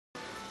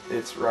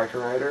It's Riker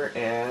Rider,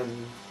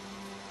 and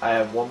I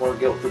have one more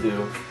guild to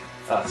do.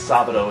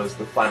 Savato is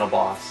the final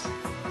boss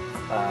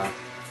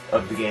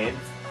of the game.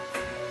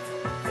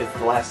 It's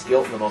the last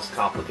guild and the most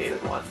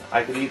complicated one.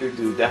 I could either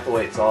do Death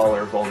Awaits All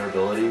or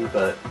Vulnerability,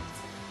 but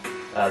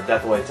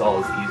Death Awaits All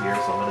is easier,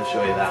 so I'm going to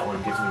show you that one.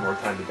 It gives me more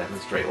time to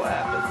demonstrate what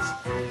happens.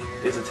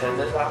 It's a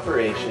 10-minute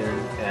operation,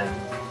 and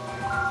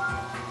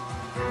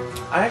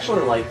I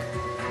actually like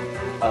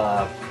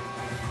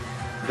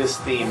this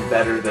theme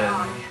better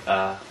than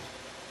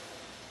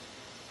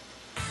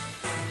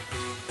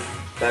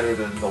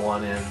the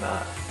one in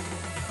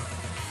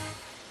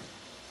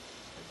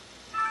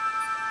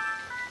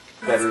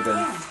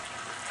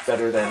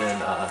better than in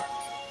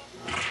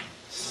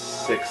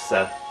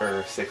 6-7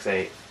 or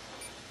 6-8.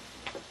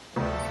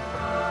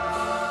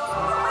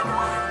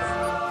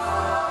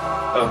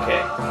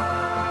 Okay,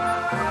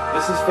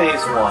 this is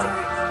phase 1.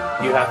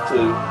 You have to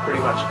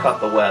pretty much cut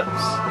the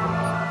webs.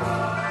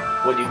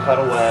 When you cut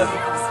a web,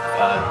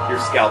 your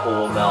scalpel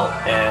will melt,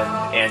 and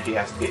Angie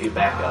has to get you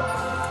back up.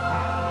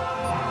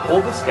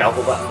 Hold the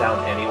scalpel button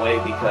down anyway,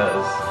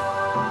 because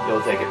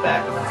you'll take it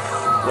back.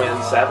 When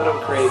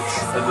Savato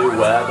creates a new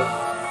web,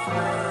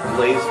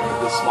 laser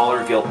the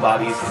smaller guilt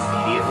bodies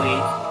immediately,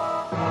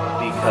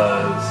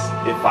 because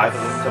if 5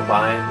 of them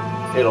combine,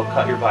 it'll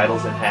cut your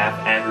vitals in half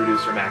and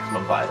reduce your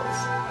maximum vitals.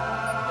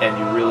 And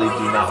you really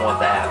do not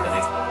want that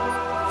happening.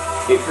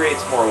 It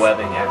creates more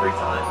webbing every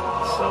time,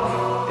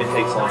 so it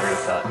takes longer to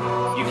cut.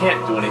 You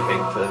can't do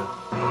anything to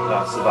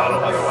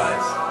Savato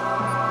otherwise.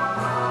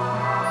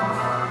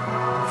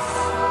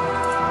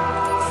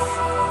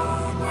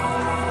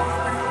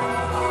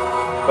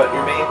 But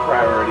your main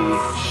priority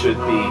should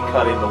be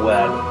cutting the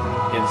web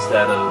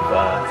instead of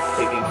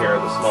taking care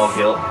of the small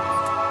guilt,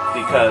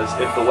 because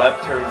if the web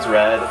turns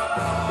red,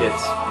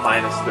 it's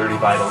minus 30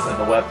 vitals, and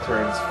the web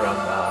turns from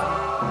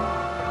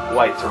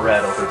white to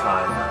red over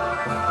time.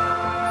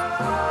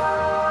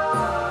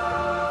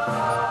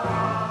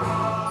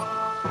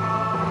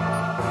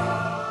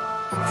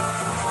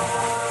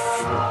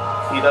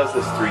 He does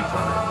this 3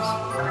 times.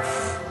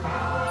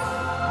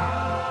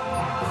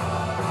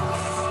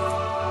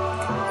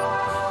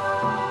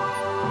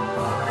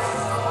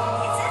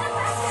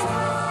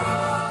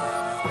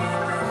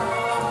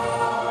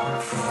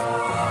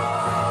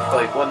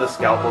 Like when the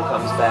scalpel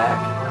comes back,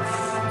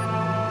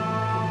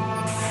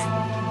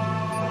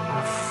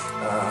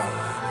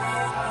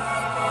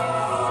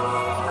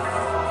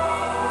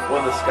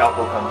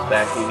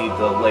 you need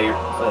to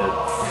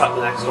cut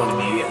the next one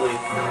immediately.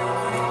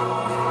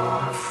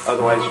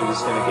 Otherwise, you're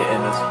just gonna get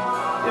in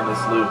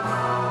this loop.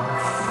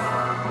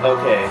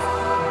 Okay,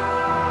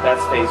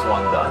 that's phase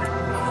 1 done.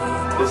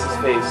 This is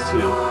phase 2,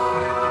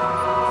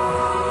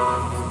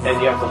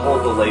 and you have to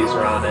hold the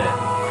laser on it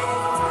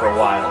for a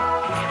while.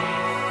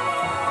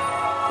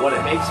 When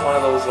it makes one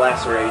of those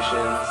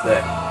lacerations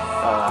that,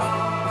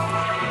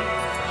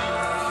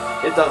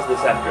 it does this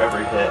after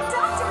every hit.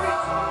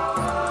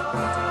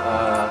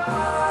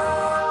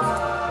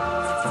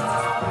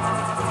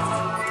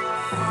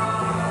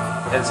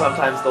 And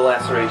sometimes the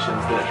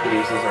lacerations that it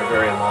produces are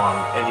very long,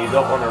 and you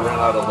don't want to run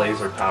out of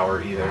laser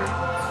power either,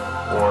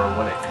 or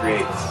when it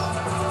creates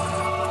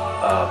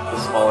the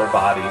smaller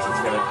bodies,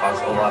 it's going to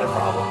cause a lot of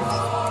problems.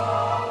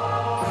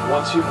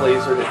 Once you've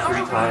lasered it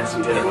 3 times,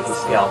 you hit it with a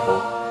scalpel,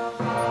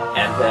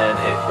 and then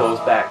it goes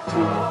back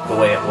to the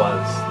way it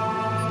was.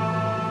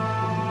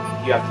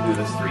 You have to do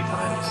this 3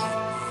 times.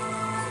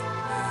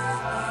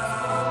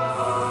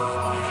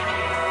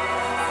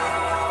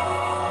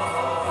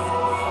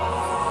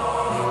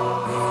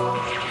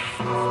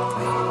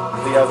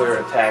 The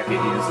other attack it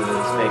uses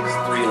makes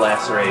 3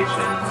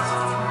 lacerations,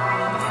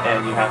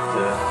 and you have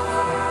to...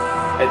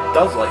 It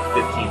does like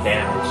 15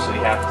 damage, so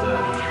you have to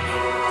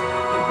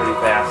do pretty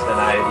fast,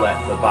 and I let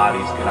the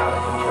bodies get out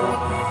of control.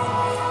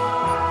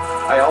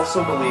 I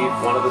also believe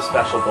one of the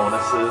special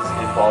bonuses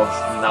involves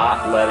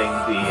not letting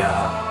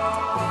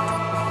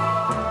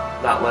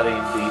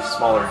the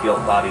smaller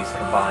guilt bodies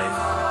combine.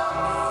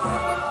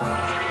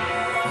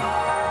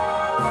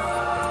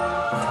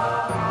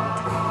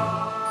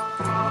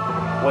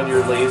 When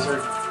your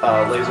laser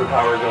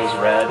power goes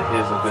red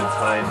is a good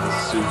time to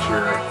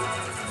suture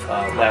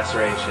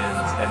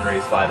lacerations and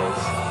raise vitals,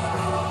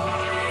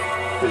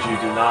 because you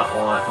do not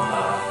want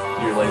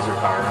your laser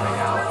power running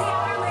out.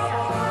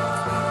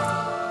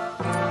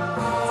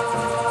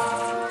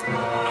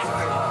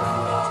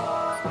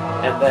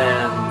 And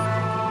then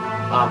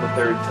on the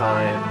 3rd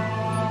time,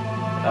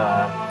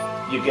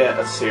 you get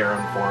a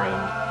serum for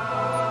him.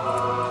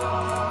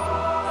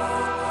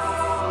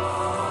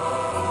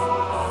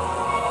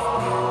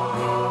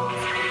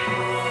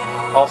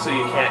 Also,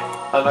 you can't,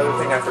 another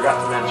thing I forgot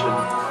to mention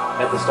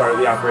at the start of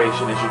the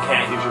operation is you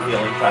can't use your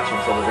healing touch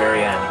until the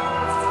very end,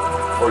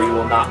 or you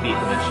will not beat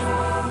the mission.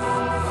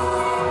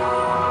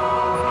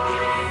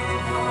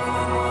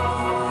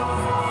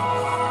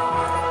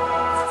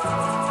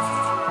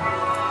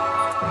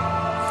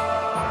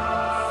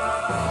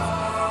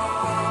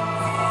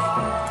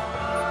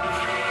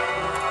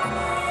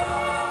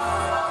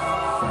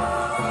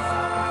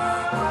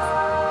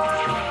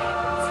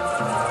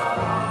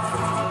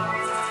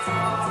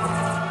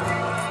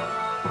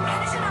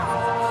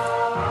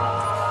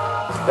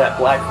 That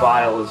black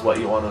vial is what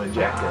you want to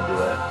inject into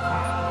it.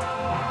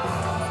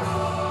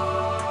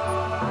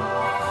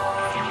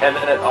 And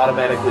then it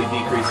automatically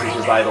decreases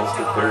your vitals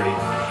to 30.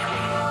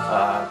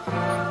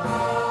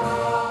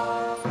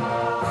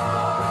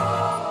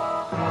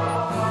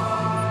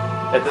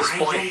 At this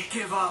point,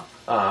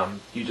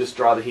 you just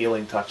draw the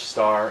healing touch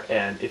star,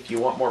 and if you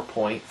want more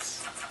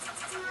points,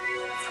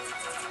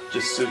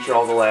 just suture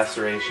all the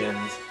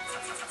lacerations.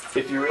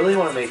 If you really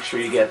want to make sure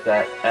you get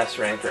that S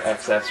rank or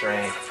XS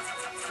rank,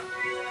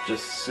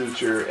 just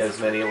suture as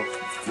many,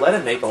 let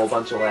him make a whole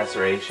bunch of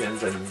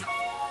lacerations and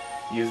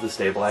use the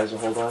stabilizer a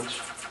whole bunch.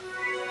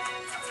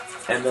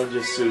 And then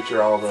just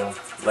suture all the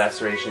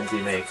lacerations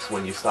he makes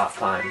when you stop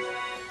time.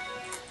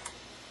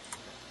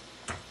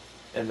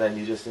 And then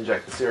you just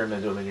inject the serum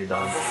into him and you're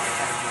done.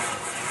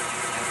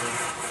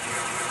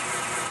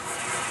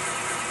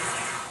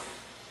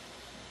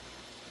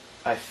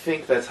 I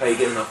think that's how you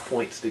get enough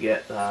points to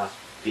get the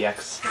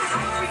X,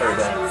 or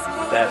the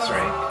S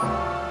rank.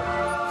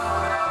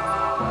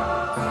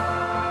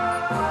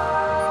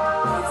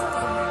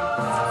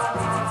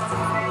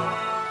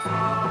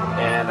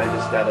 And I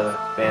just gotta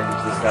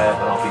bandage this guy up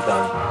and I'll be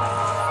done.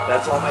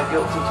 That's all my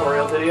guilt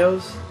tutorial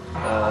videos.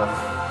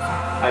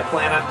 I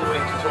plan on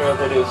doing tutorial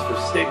videos for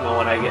Stigma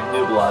when I get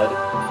New Blood,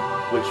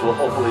 which will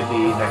hopefully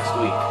be next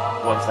week,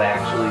 once I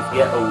actually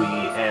get a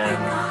Wii and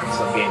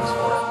some games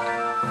for it.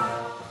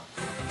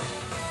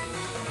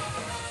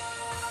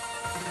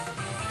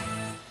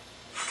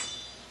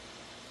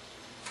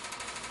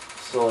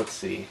 So let's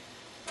see.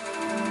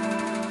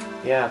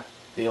 Yeah,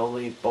 the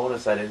only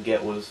bonus I didn't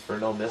get was for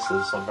no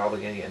misses, so I'm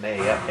probably going to get an A.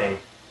 Yep, A.